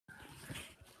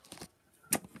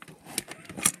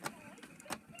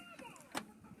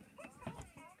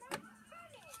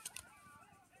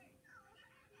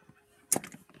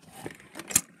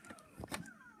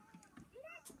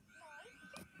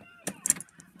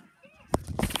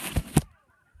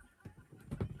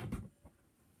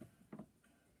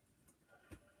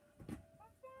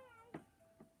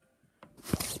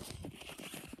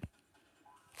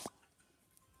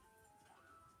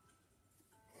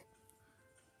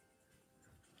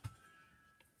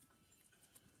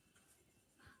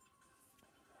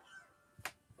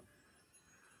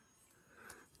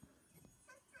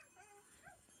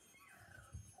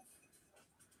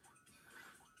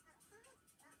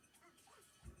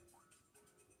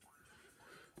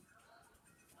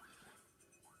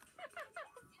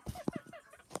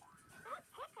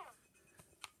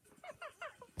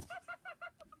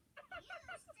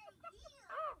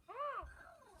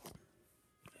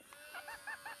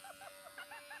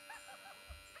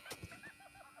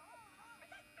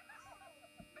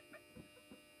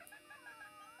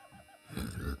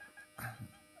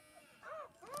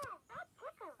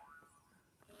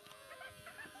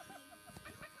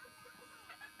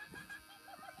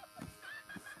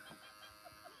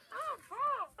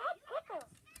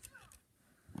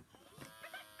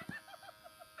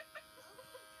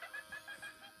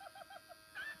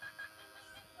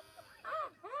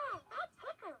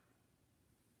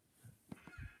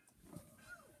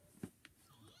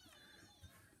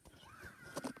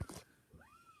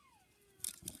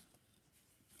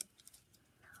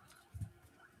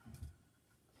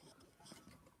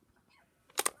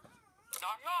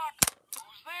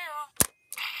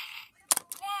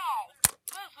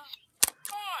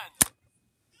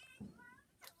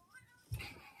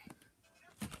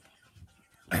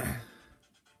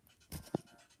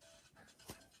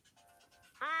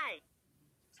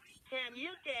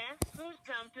guess who's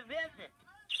come to visit?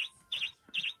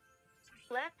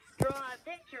 Let's draw a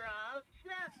picture of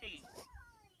Snuffy.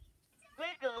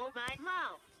 Wiggle my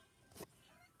mouth.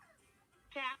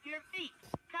 Tap your feet.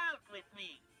 Count with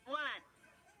me. 1,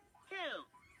 2,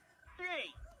 3,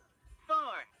 4.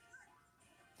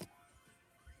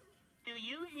 Do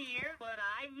you hear what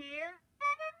I hear?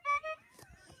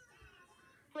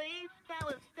 Please tell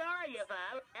a story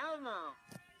about Elmo.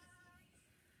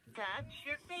 Touch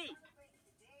your feet.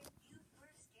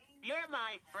 You're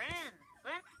my friend.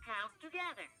 Let's count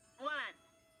together. 1,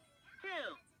 2.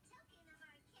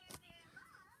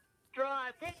 Draw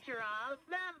a picture of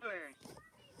numbers.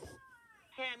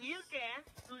 Can you guess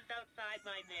who's outside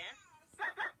my nest?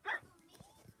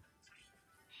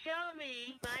 Show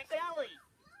me my belly.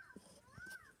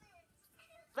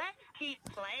 Let's keep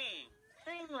playing.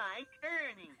 Sing like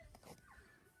Ernie.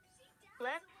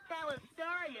 Let's tell a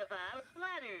story about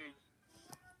letters.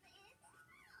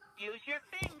 Use your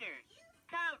fingers.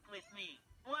 Count with me.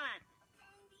 1,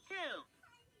 2,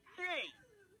 3,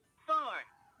 4,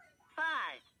 5,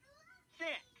 6,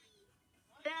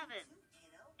 7,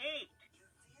 8.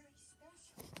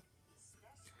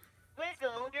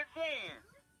 Wiggle your hand.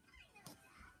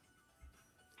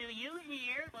 Do you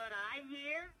hear what I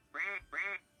hear?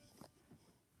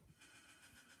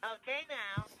 Okay,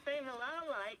 now say hello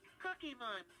like Cookie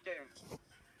Monster.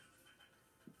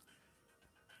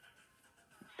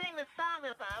 Sing a song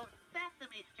about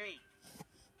Sesame Street.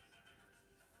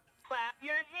 Clap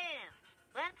your hands.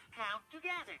 Let's count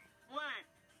together. 1,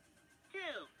 2,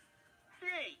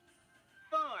 3,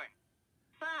 4,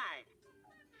 5,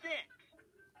 6.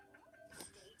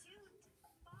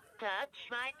 Touch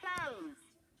my toes.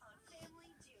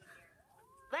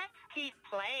 Let's keep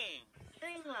playing.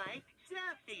 Sing like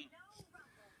Snuffy.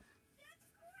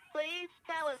 Please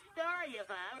tell a story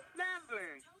about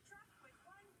numbers.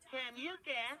 Can you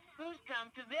guess who's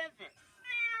come to visit?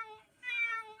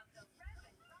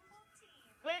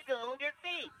 Wiggle your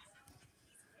feet.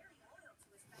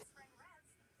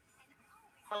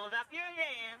 Hold up your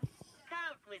hands.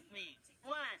 Count with me.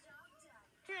 1,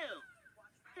 2,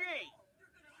 3,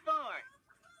 4,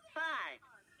 5,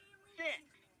 6,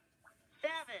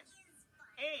 7,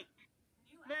 8,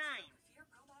 9,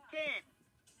 10.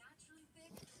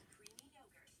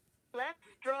 Let's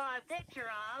draw a picture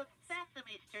of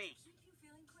Sesame Street.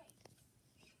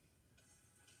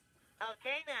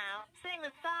 Okay, now sing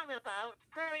a song about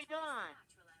Prairie Dawn.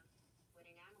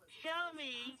 Show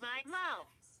me my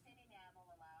mouth.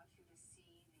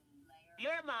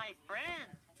 You're my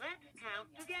friend. Let's count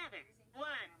together. 1,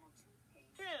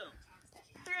 2,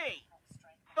 3,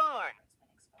 4,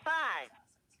 5.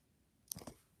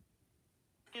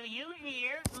 Do you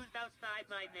hear who's outside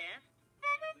my nest?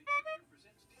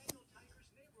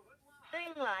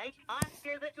 Sing like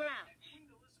Oscar the Grouch.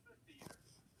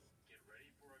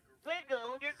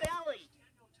 Wiggle your belly.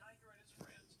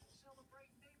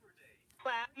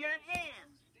 Clap your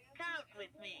hands. Count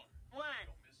with me. 1,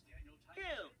 2,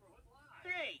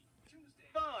 3,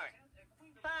 4,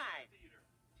 5,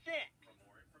 6,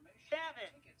 7.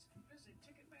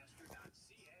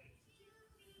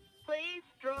 Please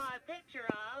draw a picture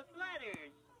of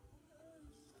letters.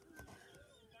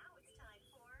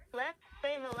 Let's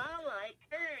say hello like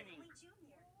Ernie.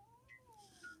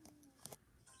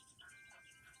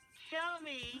 Show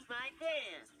me my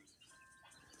hand.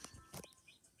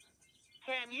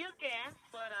 Can you guess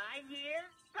what I hear?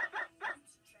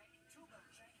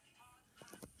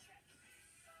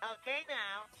 Okay,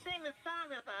 now sing a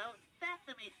song about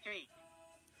Sesame Street.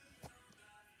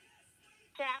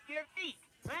 Tap your feet.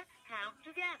 Let's count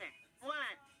together. 1,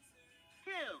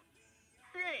 2,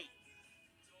 3.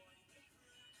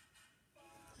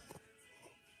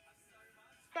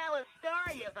 Tell a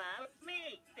story about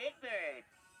me, Big Bird.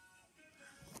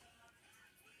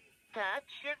 Touch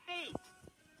your feet.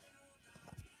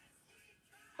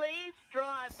 Please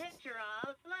draw a picture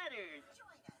of letters.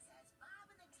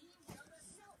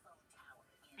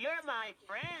 You're my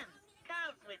friend.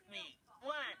 Count with me.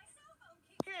 1,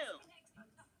 2.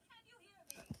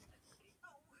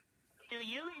 Do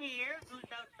you hear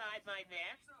who's outside my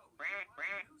nest?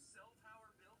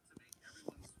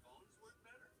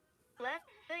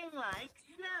 Let's sing like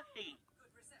Snuffy.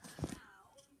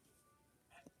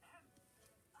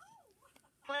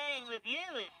 Playing with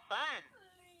you is fun.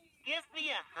 Give me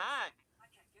a hug.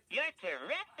 You're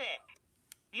terrific.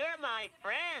 You're my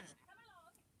friend.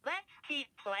 Let's keep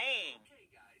playing.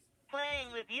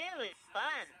 Playing with you is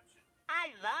fun.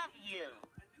 I love you.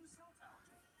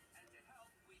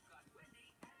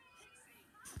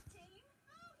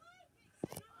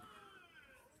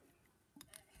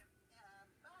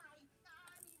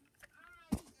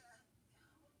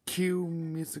 Cue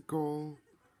musical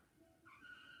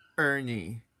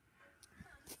Ernie.